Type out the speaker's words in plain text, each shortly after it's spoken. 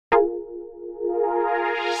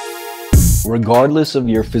Regardless of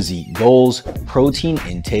your physique goals, protein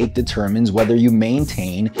intake determines whether you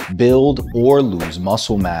maintain, build, or lose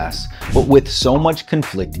muscle mass. But with so much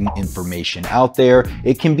conflicting information out there,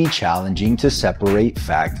 it can be challenging to separate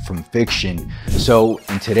fact from fiction. So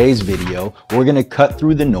in today's video, we're going to cut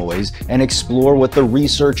through the noise and explore what the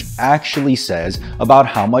research actually says about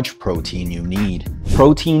how much protein you need.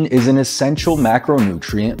 Protein is an essential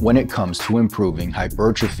macronutrient when it comes to improving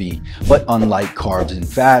hypertrophy, but unlike carbs and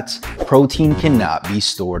fats, protein cannot be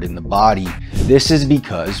stored in the body. This is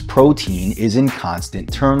because protein is in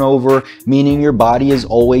constant turnover, meaning your body is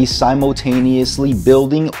always simultaneously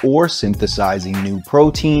building or synthesizing new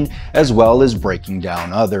protein as well as breaking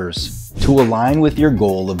down others. To align with your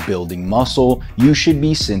goal of building muscle, you should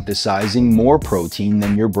be synthesizing more protein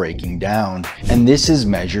than you're breaking down, and this is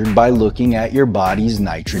measured by looking at your body's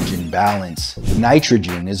nitrogen balance.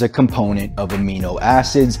 Nitrogen is a component of amino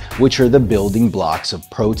acids, which are the building blocks of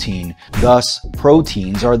protein. Thus,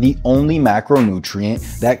 proteins are the only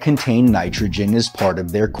macronutrient that contain nitrogen as part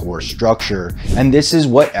of their core structure, and this is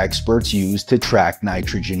what experts use to track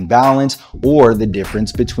nitrogen balance, or the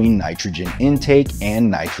difference between nitrogen intake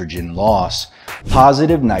and nitrogen loss.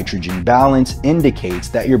 Positive nitrogen balance indicates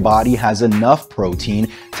that your body has enough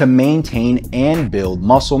protein to maintain and build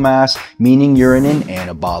muscle mass, meaning you're in an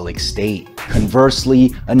anabolic state.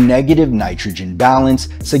 Conversely, a negative nitrogen balance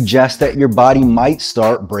suggests that your body might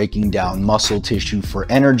start breaking down muscle tissue for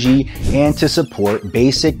energy and to support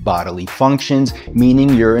basic bodily functions, meaning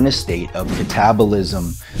you're in a state of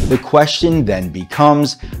catabolism. The question then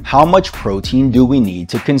becomes, how much protein do we need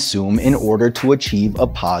to consume in order to achieve a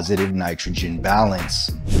positive nitrogen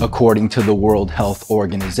balance? According to the World Health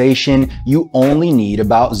Organization, you only need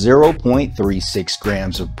about 0.36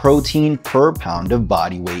 grams of protein per pound of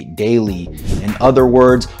body weight daily. In other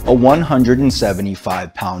words, a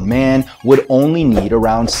 175-pound man would only need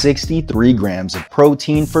around 63 grams of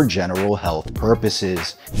protein for general health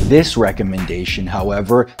purposes. This recommendation,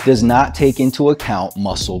 however, does not take into account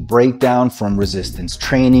muscle breakdown from resistance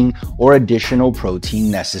training or additional protein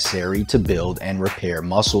necessary to build and repair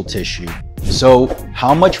muscle tissue. So,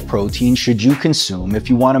 how much protein should you consume if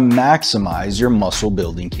you want to maximize your muscle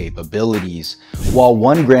building capabilities? While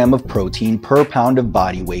 1 gram of protein per pound of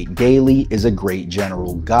body weight daily is a great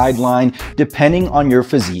general guideline, depending on your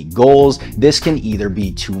physique goals, this can either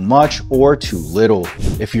be too much or too little.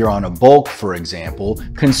 If you're on a bulk, for example,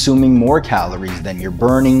 consuming more calories than you're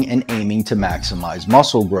burning and aiming to maximize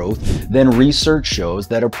muscle growth, then research shows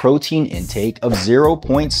that a protein intake of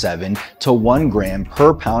 0.7 to 1 gram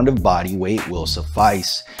per pound of body weight will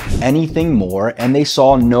suffice. Anything more, and they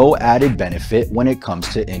saw no added benefit when it comes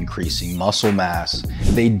to increasing muscle mass.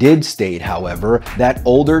 They did state, however, that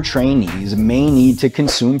older trainees may need to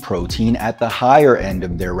consume protein at the higher end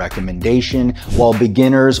of their recommendation, while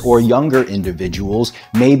beginners or younger individuals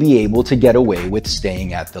may be able to get away with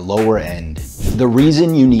staying at the lower end. The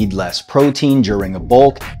reason you need less protein during a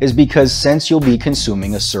bulk is because since you'll be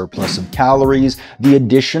consuming a surplus of calories, the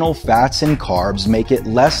additional fats and carbs make it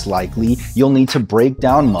less likely you'll need to break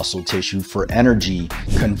down muscle tissue for energy.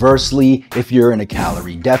 Conversely, if you're in a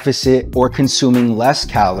calorie deficit or consuming less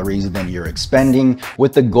calories than you're expending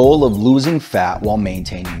with the goal of losing fat while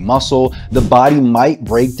maintaining muscle, the body might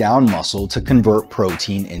break down muscle to convert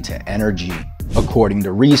protein into energy. According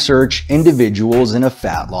to research, individuals in a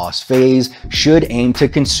fat loss phase should aim to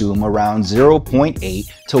consume around 0.8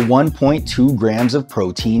 to 1.2 grams of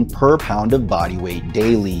protein per pound of body weight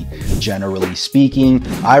daily. Generally speaking,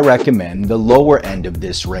 I recommend the lower end of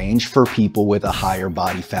this range for people with a higher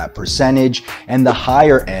body fat percentage and the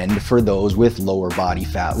higher end for those with lower body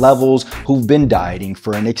fat levels who've been dieting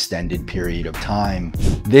for an extended period of time.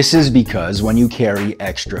 This is because when you carry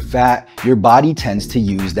extra fat, your body tends to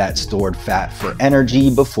use that stored fat for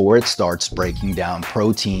energy before it starts breaking down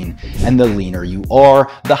protein, and the leaner you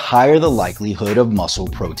are, the higher the likelihood of muscle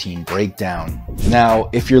protein breakdown.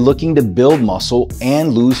 Now, if you're looking to build muscle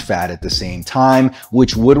and lose fat at the same time,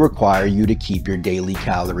 which would require you to keep your daily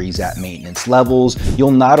calories at maintenance levels,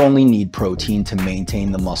 you'll not only need protein to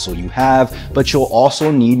maintain the muscle you have, but you'll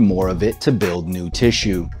also need more of it to build new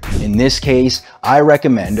tissue. In this case, I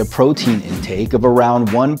recommend a protein intake of around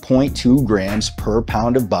 1.2 grams per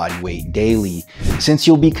pound of body weight daily, since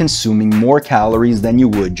you'll be consuming more calories than you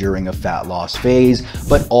would during a fat loss phase,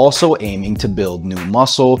 but also aiming to build new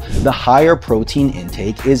muscle. The higher protein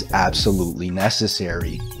intake is absolutely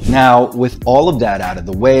necessary. Now, with all of that out of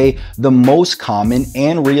the way, the most common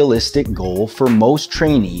and realistic goal for most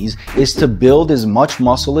trainees is to build as much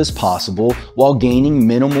muscle as possible while gaining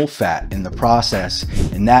minimal fat in the process.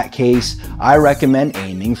 In that case, I recommend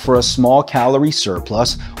aiming for a small calorie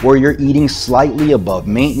surplus where you're eating slightly above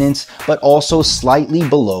maintenance, but also slightly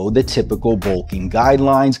below the typical bulking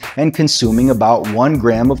guidelines and consuming about 1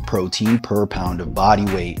 gram of protein per pound of body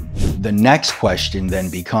weight. The next question then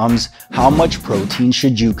becomes, how much protein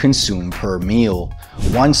should you consume per meal?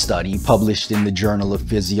 One study published in the Journal of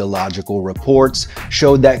Physiological Reports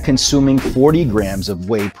showed that consuming 40 grams of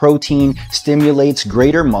whey protein stimulates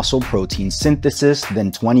greater muscle protein synthesis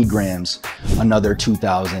than 20 grams. Another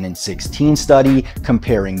 2016 study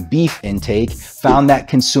comparing beef intake found that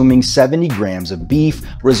consuming 70 grams of beef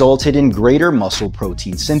resulted in greater muscle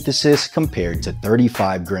protein synthesis compared to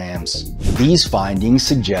 35 grams. These findings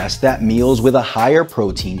suggest that meals with a higher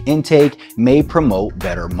protein intake may promote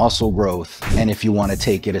better muscle growth. And if you want to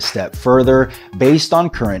take it a step further, based on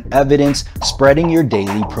current evidence, spreading your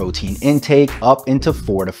daily protein intake up into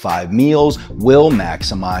 4 to 5 meals will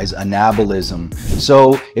maximize anabolism.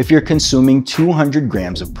 So if you're consuming 200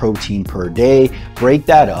 grams of protein per day, break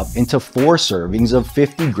that up into 4 servings of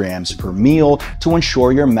 50 grams per meal to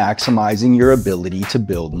ensure you're maximizing your ability to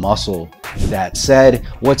build muscle. That said,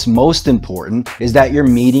 what's most important is that you're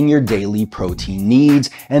meeting your daily protein needs,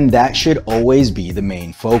 and that should always be the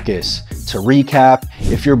main focus. To recap,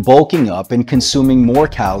 if you're bulking up and consuming more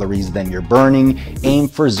calories than you're burning, aim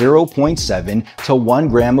for 0.7 to 1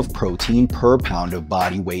 gram of protein per pound of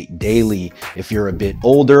body weight daily. If you're a bit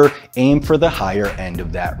older, aim for the higher end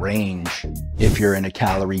of that range. If you're in a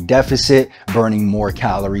calorie deficit, burning more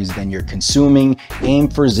calories than you're consuming, aim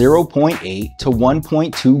for 0.8 to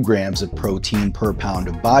 1.2 grams of protein per pound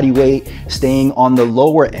of body weight, staying on the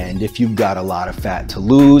lower end if you've got a lot of fat to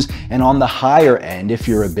lose, and on the higher end if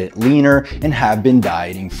you're a bit leaner and have been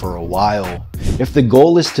dieting for a while. If the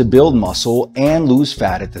goal is to build muscle and lose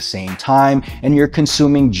fat at the same time, and you're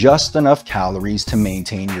consuming just enough calories to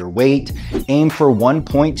maintain your weight, aim for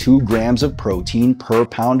 1.2 grams of protein per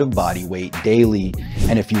pound of body weight daily.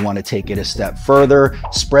 And if you want to take it a step further,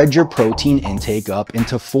 spread your protein intake up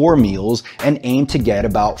into 4 meals and aim to get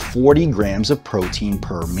about 40 grams of protein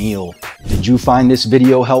per meal. Did you find this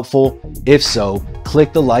video helpful? If so,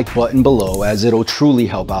 click the like button below, as it'll truly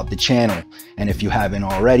help out the channel. And if you haven't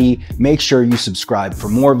already, make sure you subscribe for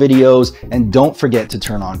more videos, and don't forget to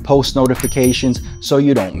turn on post notifications so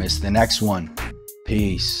you don't miss the next one.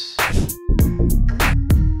 Peace.